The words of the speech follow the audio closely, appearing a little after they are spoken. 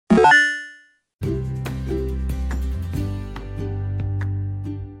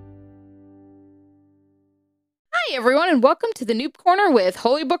Hey everyone, and welcome to the Noob Corner with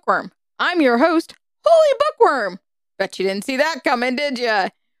HolyBookworm. I'm your host, HolyBookworm. Bet you didn't see that coming, did ya?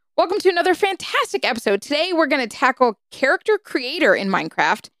 Welcome to another fantastic episode. Today we're going to tackle character creator in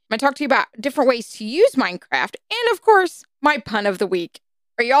Minecraft. I'm going to talk to you about different ways to use Minecraft, and of course, my pun of the week.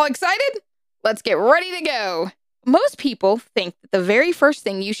 Are you all excited? Let's get ready to go. Most people think that the very first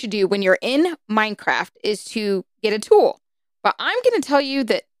thing you should do when you're in Minecraft is to get a tool. But I'm going to tell you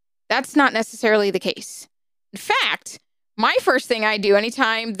that that's not necessarily the case. In fact, my first thing I do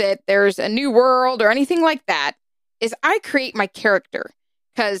anytime that there's a new world or anything like that is I create my character.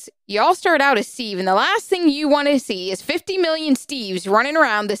 Because you all start out as Steve, and the last thing you want to see is 50 million Steves running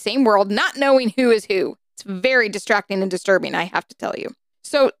around the same world, not knowing who is who. It's very distracting and disturbing, I have to tell you.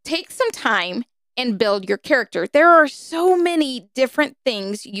 So take some time and build your character. There are so many different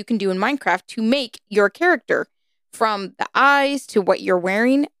things you can do in Minecraft to make your character. From the eyes to what you're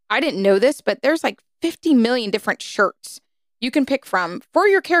wearing. I didn't know this, but there's like 50 million different shirts you can pick from for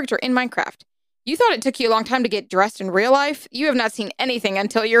your character in Minecraft. You thought it took you a long time to get dressed in real life? You have not seen anything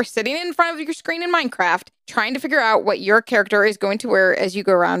until you're sitting in front of your screen in Minecraft trying to figure out what your character is going to wear as you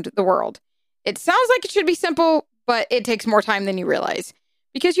go around the world. It sounds like it should be simple, but it takes more time than you realize.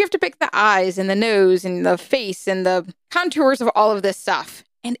 Because you have to pick the eyes and the nose and the face and the contours of all of this stuff.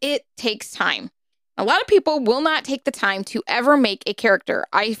 And it takes time. A lot of people will not take the time to ever make a character.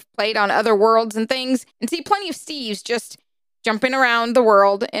 I've played on other worlds and things and see plenty of Steves just jumping around the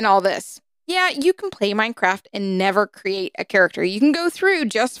world and all this. Yeah, you can play Minecraft and never create a character. You can go through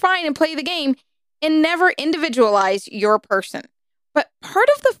just fine and play the game and never individualize your person. But part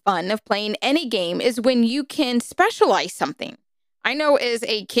of the fun of playing any game is when you can specialize something. I know as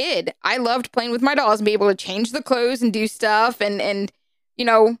a kid, I loved playing with my dolls and be able to change the clothes and do stuff and you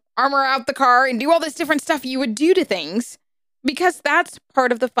know, armor out the car and do all this different stuff you would do to things because that's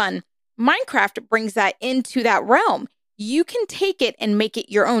part of the fun. Minecraft brings that into that realm. You can take it and make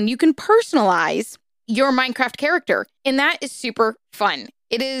it your own. You can personalize your Minecraft character, and that is super fun.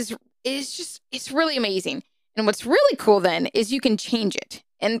 It's really amazing. And what's really cool then is you can change it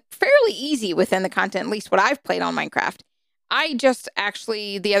and fairly easy within the content, at least what I've played on Minecraft. I just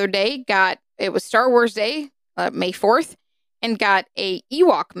actually the other day it was Star Wars Day, May 4th. And got a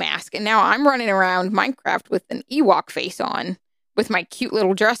Ewok mask. And now I'm running around Minecraft with an Ewok face on, with my cute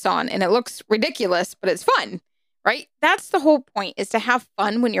little dress on. And it looks ridiculous, but it's fun, right? That's the whole point, is to have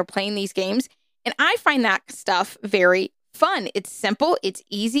fun when you're playing these games. And I find that stuff very fun. It's simple. It's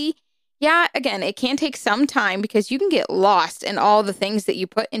easy. Yeah, again, it can take some time because you can get lost in all the things that you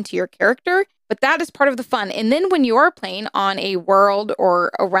put into your character. But that is part of the fun. And then when you are playing on a world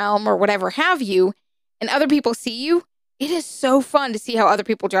or a realm or whatever have you, and other people see you, it is so fun to see how other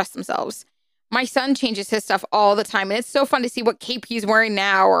people dress themselves. My son changes his stuff all the time, and it's so fun to see what cape he's wearing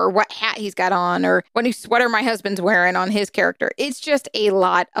now or what hat he's got on or what new sweater my husband's wearing on his character. It's just a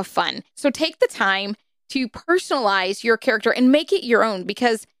lot of fun. So take the time to personalize your character and make it your own,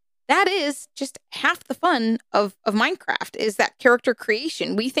 because that is just half the fun of Minecraft, is that character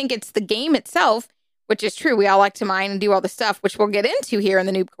creation. We think it's the game itself, which is true. We all like to mine and do all the stuff, which we'll get into here in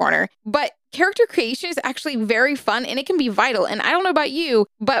the Noob Corner. But character creation is actually very fun, and it can be vital. And I don't know about you,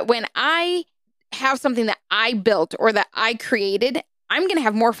 but when I have something that I built or that I created, I'm going to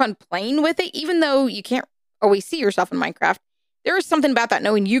have more fun playing with it, even though you can't always see yourself in Minecraft. There is something about that,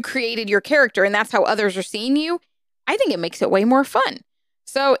 knowing you created your character and that's how others are seeing you. I think it makes it way more fun.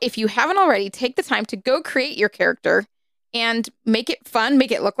 So if you haven't already, take the time to go create your character and make it fun,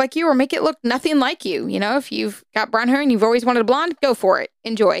 make it look like you, or make it look nothing like you. You know, if you've got brown hair and you've always wanted a blonde, go for it.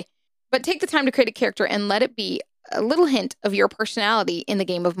 Enjoy. But take the time to create a character and let it be a little hint of your personality in the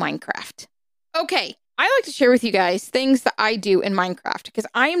game of Minecraft. Okay, I like to share with you guys things that I do in Minecraft because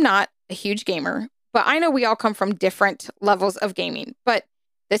I am not a huge gamer, but I know we all come from different levels of gaming. But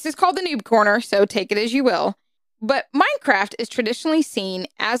this is called the Noob Corner, so take it as you will. But Minecraft is traditionally seen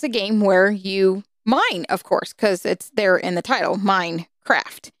as a game where you mine, of course, because it's there in the title,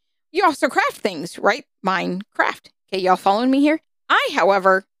 Minecraft. You also craft things, right? Minecraft. Okay, y'all following me here? I,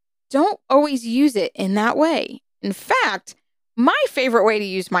 however, don't always use it in that way. In fact, my favorite way to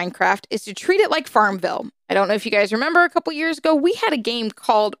use Minecraft is to treat it like Farmville. I don't know if you guys remember a couple years ago, we had a game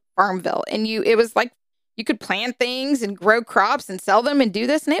called Farmville, and it was like you could plant things and grow crops and sell them and do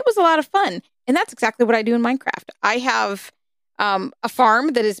this, and it was a lot of fun. And that's exactly what I do in Minecraft. I have a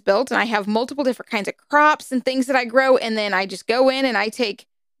farm that is built, and I have multiple different kinds of crops and things that I grow, and then I just go in and I take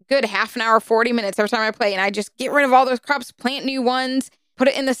a good half an hour, 40 minutes every time I play, and I just get rid of all those crops, plant new ones, put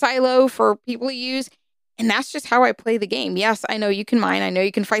it in the silo for people to use. And that's just how I play the game. Yes, I know you can mine. I know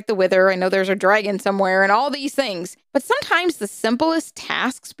you can fight the Wither. I know there's a dragon somewhere and all these things. But sometimes the simplest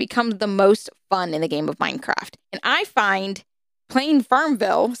tasks become the most fun in the game of Minecraft. And I find playing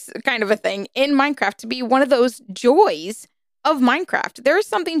Farmville, kind of a thing, in Minecraft to be one of those joys of Minecraft. There is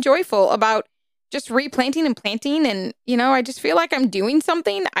something joyful about just replanting and planting. And, I just feel like I'm doing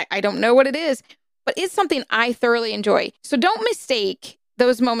something. I don't know what it is, but it's something I thoroughly enjoy. So don't mistake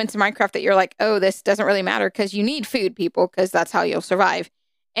those moments in Minecraft that you're like, oh, this doesn't really matter, because you need food, people, because that's how you'll survive.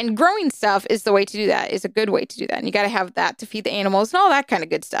 And growing stuff is the way to do that, is a good way to do that. And you got to have that to feed the animals and all that kind of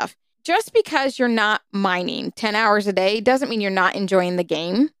good stuff. Just because you're not mining 10 hours a day doesn't mean you're not enjoying the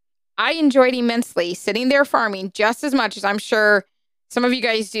game. I enjoyed immensely sitting there farming just as much as I'm sure some of you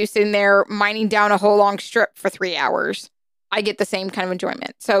guys do, sitting there mining down a whole long strip for 3 hours. I get the same kind of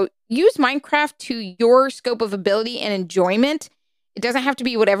enjoyment. So use Minecraft to your scope of ability and enjoyment. It doesn't have to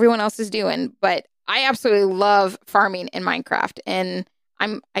be what everyone else is doing, but I absolutely love farming in Minecraft. And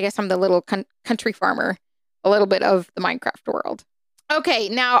I guess I'm the little country farmer, a little bit of the Minecraft world. Okay,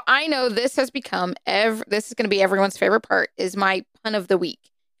 now I know this has become, this is going to be everyone's favorite part, is my pun of the week.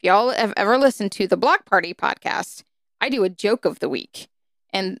 If y'all have ever listened to the Block Party podcast, I do a joke of the week.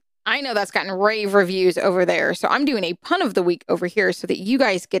 And I know that's gotten rave reviews over there. So I'm doing a pun of the week over here so that you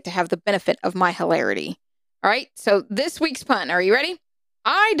guys get to have the benefit of my hilarity. All right, so this week's pun, are you ready?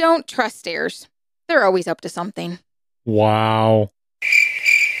 I don't trust stairs. They're always up to something. Wow.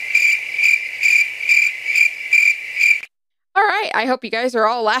 All right, I hope you guys are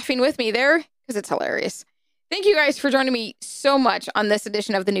all laughing with me there, because it's hilarious. Thank you guys for joining me so much on this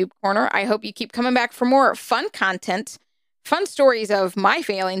edition of the Noob Corner. I hope you keep coming back for more fun content, fun stories of my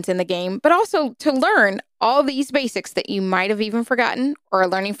failings in the game, but also to learn all these basics that you might have even forgotten or are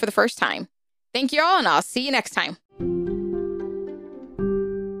learning for the first time. Thank you all, and I'll see you next time.